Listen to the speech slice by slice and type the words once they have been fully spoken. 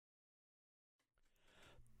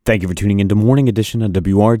Thank you for tuning into Morning Edition of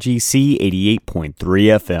WRGC 88.3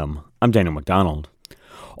 FM. I'm Daniel McDonald.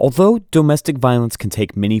 Although domestic violence can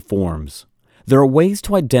take many forms, there are ways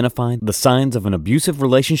to identify the signs of an abusive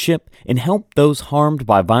relationship and help those harmed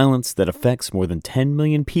by violence that affects more than 10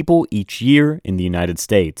 million people each year in the United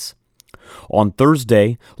States. On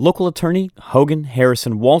Thursday, local attorney Hoganne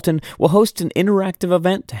Harrison Walton will host an interactive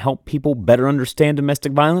event to help people better understand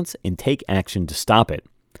domestic violence and take action to stop it.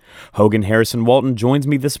 Hoganne Harrison Walton joins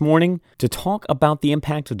me this morning to talk about the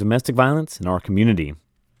impact of domestic violence in our community.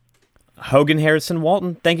 Hoganne Harrison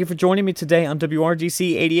Walton, thank you for joining me today on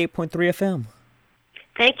WRGC 88.3 FM.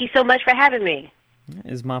 Thank you so much for having me.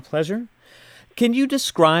 It is my pleasure. Can you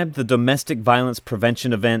describe the domestic violence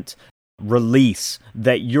prevention event release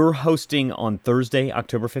that you're hosting on Thursday,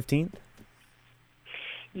 October 15th?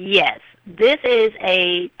 Yes, this is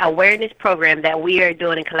a awareness program that we are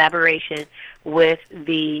doing in collaboration with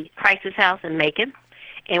the Crisis House in Macon.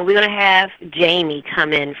 And we're going to have Jamie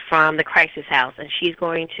come in from the Crisis House, and she's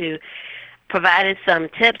going to provide us some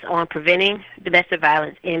tips on preventing domestic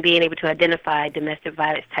violence and being able to identify domestic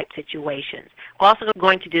violence type situations. We're also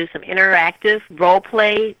going to do some interactive role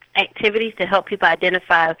play activities to help people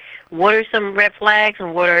identify what are some red flags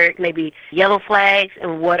and what are maybe yellow flags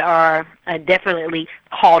and what are definitely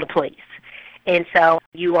call the police. And so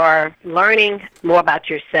you are learning more about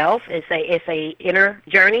yourself. It's a inner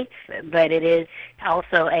journey, but it is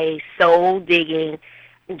also a soul-digging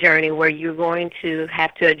journey where you're going to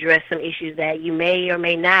have to address some issues that you may or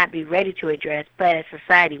may not be ready to address, but as a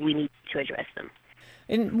society, we need to address them.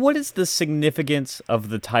 And what is the significance of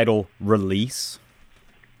the title Release?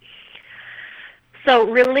 So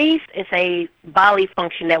release is a bodily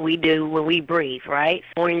function that we do when we breathe, right?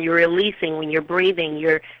 When you're releasing, when you're breathing,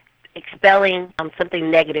 you're expelling something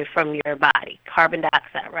negative from your body, carbon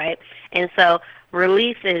dioxide, right? And so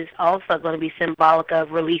release is also going to be symbolic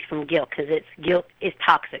of release from guilt, because guilt is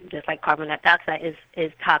toxic, just like carbon dioxide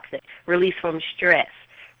is toxic. Release from stress,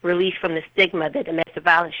 release from the stigma that domestic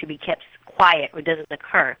violence should be kept quiet or doesn't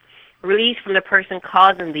occur. Release from the person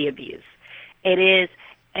causing the abuse. It is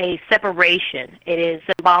a separation. It is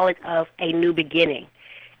symbolic of a new beginning.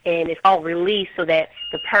 And it's all released so that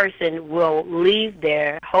the person will leave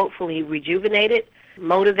there hopefully rejuvenated,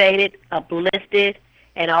 motivated, uplifted,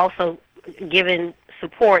 and also given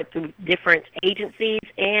support through different agencies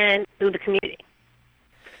and through the community.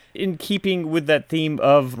 In keeping with that theme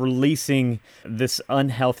of releasing this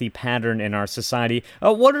unhealthy pattern in our society,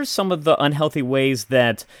 what are some of the unhealthy ways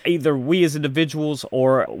that either we as individuals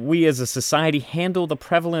or we as a society handle the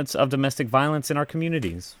prevalence of domestic violence in our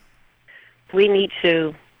communities? We need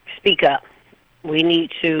to speak up. We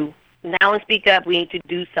need to now speak up. We need to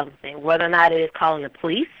do something, whether or not it is calling the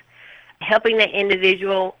police, helping the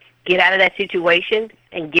individual get out of that situation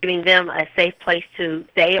and giving them a safe place to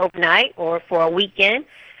stay overnight or for a weekend,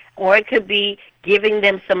 or it could be giving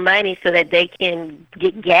them some money so that they can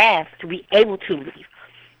get gas to be able to leave.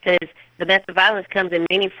 Because domestic violence comes in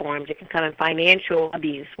many forms. It can come in financial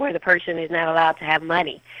abuse, where the person is not allowed to have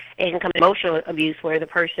money. It can come in emotional abuse, where the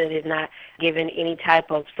person is not given any type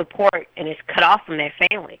of support and is cut off from their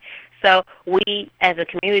family. So we, as a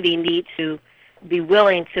community, need to be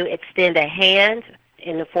willing to extend a hand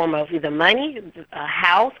in the form of either money, a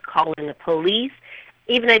house, calling the police,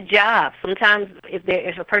 even a job. Sometimes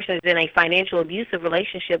if a person is in a financial abusive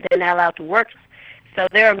relationship, they're not allowed to work. So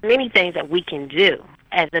there are many things that we can do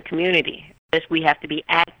as a community. We have to be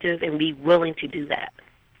active and be willing to do that.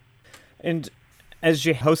 And as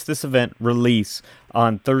you host this event, Release,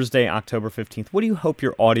 on Thursday, October 15th, what do you hope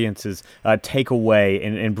your audiences take away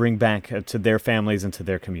and bring back to their families and to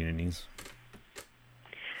their communities?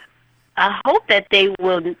 I hope that they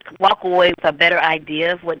will walk away with a better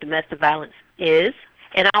idea of what domestic violence is,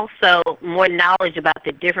 and also more knowledge about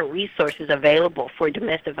the different resources available for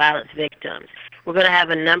domestic violence victims. We're going to have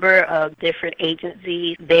a number of different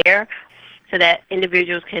agencies there so that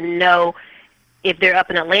individuals can know if they're up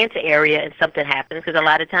in the Atlanta area and something happens, because a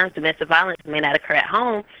lot of times domestic violence may not occur at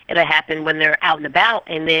home. It'll happen when they're out and about,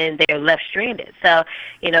 and then they're left stranded. So,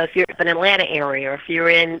 if you're up in the Atlanta area, or if you're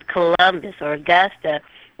in Columbus or Augusta,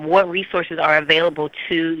 what resources are available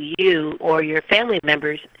to you or your family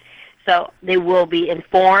members, so they will be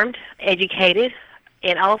informed, educated,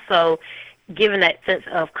 and also given that sense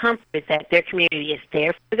of comfort that their community is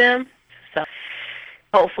there for them. So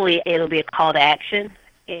hopefully it'll be a call to action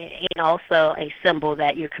and also a symbol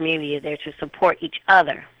that your community is there to support each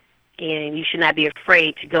other. And you should not be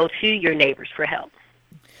afraid to go to your neighbors for help.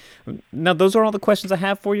 Now, those are all the questions I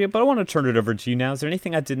have for you, but I want to turn it over to you now. Is there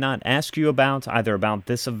anything I did not ask you about, either about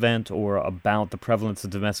this event or about the prevalence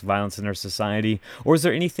of domestic violence in our society? Or is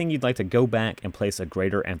there anything you'd like to go back and place a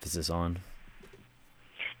greater emphasis on?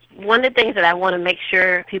 One of the things that I want to make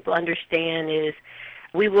sure people understand is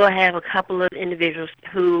we will have a couple of individuals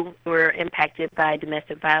who were impacted by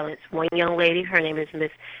domestic violence. One young lady, her name is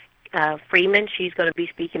Miss Freeman. She's going to be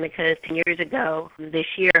speaking because 10 years ago, this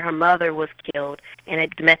year, her mother was killed in a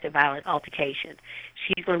domestic violence altercation.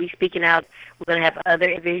 She's going to be speaking out. We're going to have other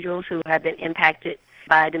individuals who have been impacted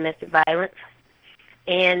by domestic violence.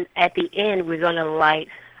 And at the end, we're going to light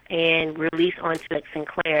and release onto Lake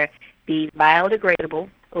Sinclair these biodegradable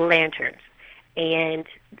lanterns. And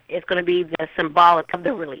it's going to be the symbolic of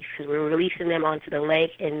the release. We're releasing them onto the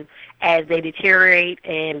lake, and as they deteriorate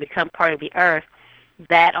and become part of the earth,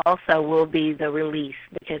 that also will be the release,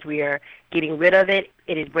 because we are getting rid of it.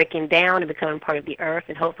 It is breaking down and becoming part of the earth,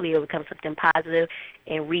 and hopefully it will become something positive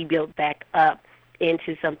and rebuild back up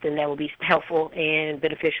into something that will be helpful and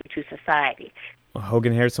beneficial to society.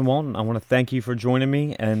 Hoganne Harrison Walton, I want to thank you for joining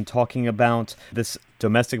me and talking about this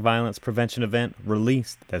domestic violence prevention event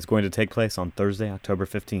release that's going to take place on Thursday, October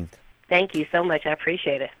 15th. Thank you so much. I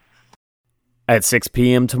appreciate it. At 6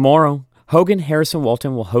 p.m. tomorrow, Hoganne Harrison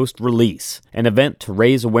Walton will host Release, an event to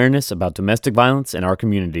raise awareness about domestic violence in our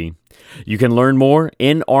community. You can learn more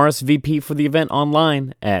in RSVP for the event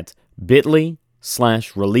online at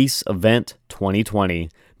bit.ly/releaseevent2020.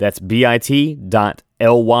 That's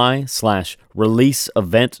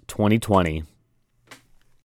bit.ly/releaseevent2020.